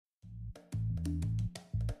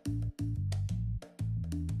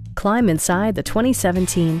climb inside the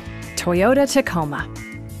 2017 Toyota Tacoma.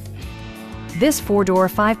 This four-door,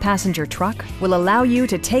 five-passenger truck will allow you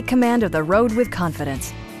to take command of the road with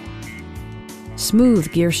confidence.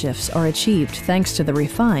 Smooth gear shifts are achieved thanks to the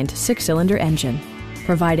refined six-cylinder engine,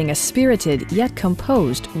 providing a spirited yet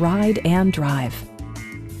composed ride and drive.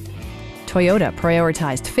 Toyota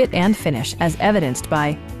prioritized fit and finish as evidenced by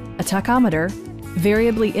a tachometer,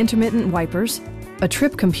 variably intermittent wipers, a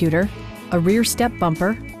trip computer, a rear step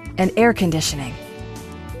bumper, and air conditioning.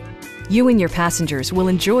 You and your passengers will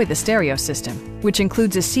enjoy the stereo system, which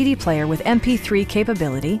includes a CD player with MP3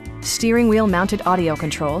 capability, steering wheel mounted audio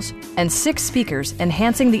controls, and 6 speakers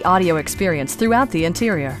enhancing the audio experience throughout the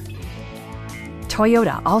interior.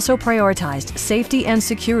 Toyota also prioritized safety and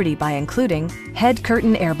security by including head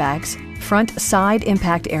curtain airbags, front side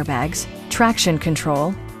impact airbags, traction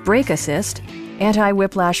control, brake assist,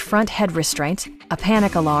 anti-whiplash front head restraints, a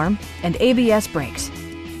panic alarm, and ABS brakes.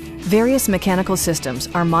 Various mechanical systems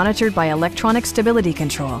are monitored by electronic stability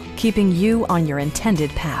control, keeping you on your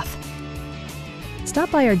intended path.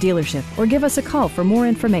 Stop by our dealership or give us a call for more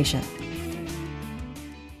information.